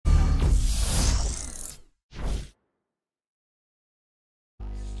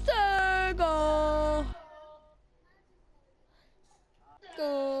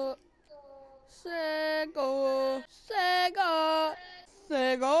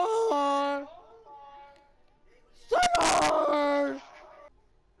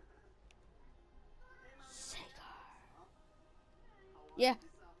Yeah.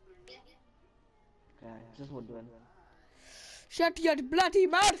 Okay, just wondering. Shut your bloody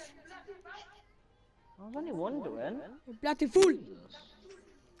mouth! I was only wondering. You bloody fool! Jesus.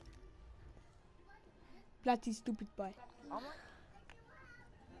 Bloody stupid boy. Oh my.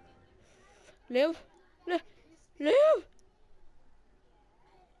 Live! Live!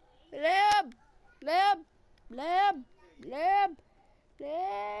 Live! Live! Live! Live!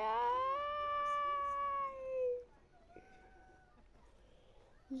 Live!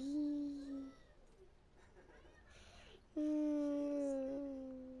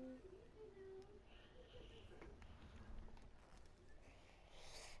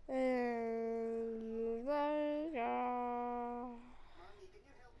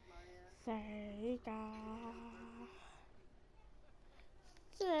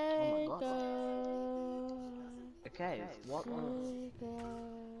 Oh my God. Okay, what?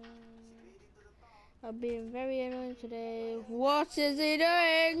 I'm being very annoying today. What is he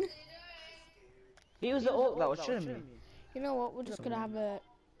doing? He was the orc that was shooting me. You know what? We're just gonna have a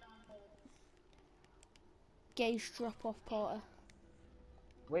gay strap-off party.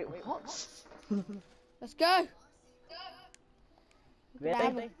 Wait, what? Let's go.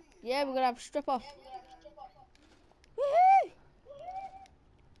 Really? Yeah, we're gonna have a strip-off. Woohoo!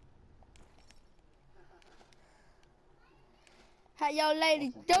 How y'all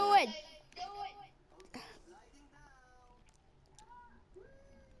ladies doing?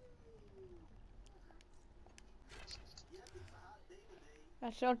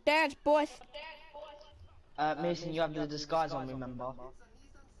 That's your dance, boys. Mason, you have the disguise on, remember?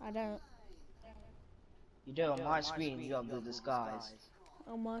 I don't. You do, on my screen, you have the disguise.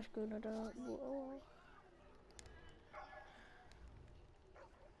 On my screen, I don't. Whoa.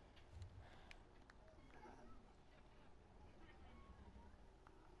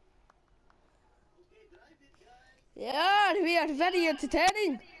 Yeah, we are very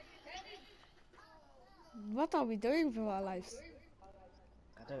entertaining. What are we doing for our lives?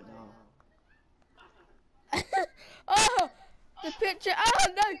 I don't know. Oh, the picture. Oh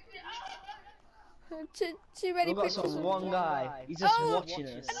no! Too many We've got pictures. some one guy. He's just watching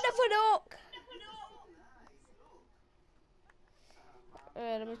us. Another orc.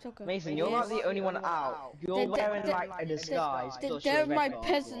 Let me talk. Mason, you're not the only one out. You're wearing like a disguise. They're my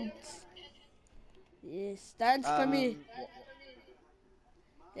peasants. Yes, dance for me.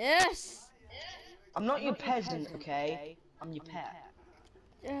 Yes. I'm not your peasant, okay? I'm your pet.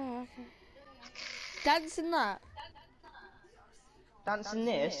 Yeah, okay. Dancing that. Dancing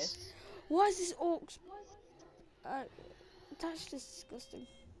this? Why is this orcs? That's just disgusting.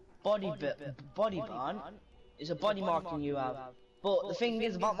 Body burn is a body marking you have. But the thing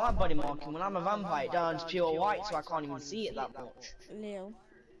is about my body marking, when I'm a vampire, it turns pure white, so I can't even see it that much. Leo.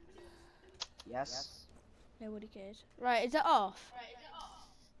 Yes. Nobody cares. Right, is it off?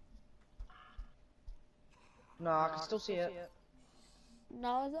 No, I can still see it.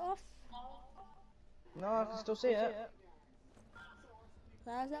 No, is it off? No, I can still see it.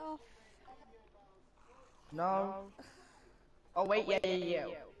 Now is it off? No. Oh wait, yeah.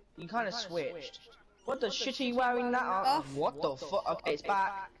 You kind of switched. What the shit are you wearing that on? Off. What the fuck? Okay, it's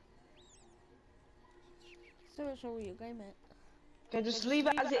back. So what's wrong with your game, mate? Okay, just leave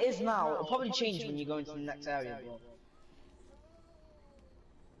it as it is now. It'll probably change when you go into the next area, bro.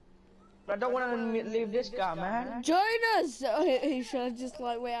 But I don't want to leave this guy, man. Join us! He should just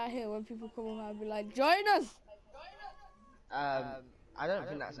like wait out here when people come over and be like, join us! I don't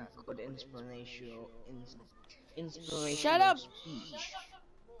think that's a good inspirational Shut up! speech.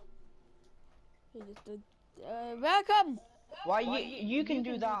 He just did. Welcome! Why you can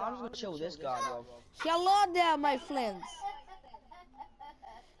do that? I'm just gonna chill this guy, bro. Hello there, my friends.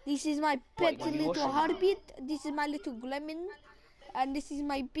 This is my pet little heartbeat. This is my little gremlin. And this is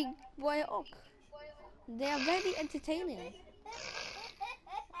my big boy orc. They are very entertaining.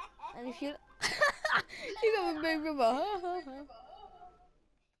 And if you... you got a big river.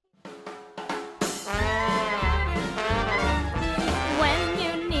 When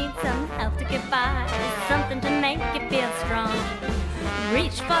you need some help to get by, something to make you feel strong,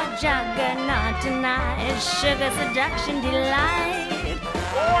 reach for Juggernaut tonight, sugar seduction delight.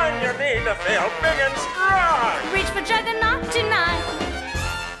 When you need to feel big and strong, Reach for Juggernaut tonight.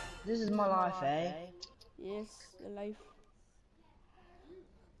 This is my life, eh? Yes, the life.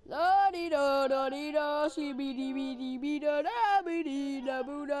 La di da da di da, si bi di da da bi di da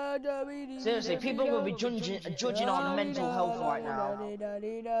boo da da bi di. Seriously, people will be judging our mental health right now.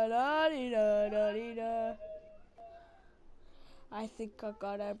 I think I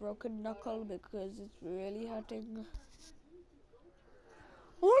got a broken knuckle because it's really hurting.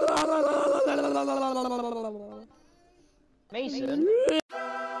 Mason?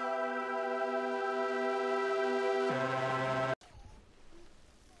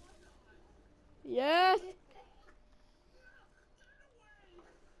 Yes.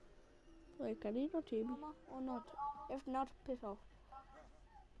 Wait, can he not hear me or not? If not, piss off.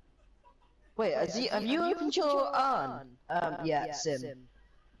 Wait, have you opened your urn? Yeah, Sim.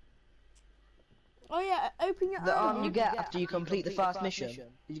 Oh yeah, open your The urn. urn you get after you complete the first mission.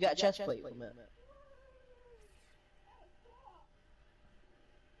 Did you get a chest plate from it?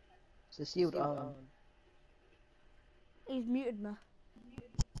 It's a sealed urn. He's muted me.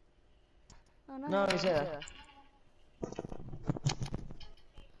 Oh, No, he's here.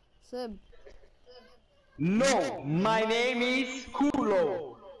 Sim. No, my name is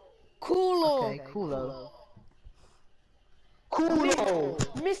Kulo. Kulo. Okay, Kulo. Kulo.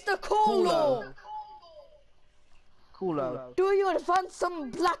 Mr. Kulo. Kulo. Do you advance some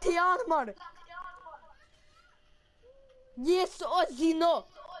bloody armor? Yes or no?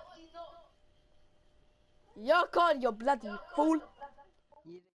 You're called, you bloody fool.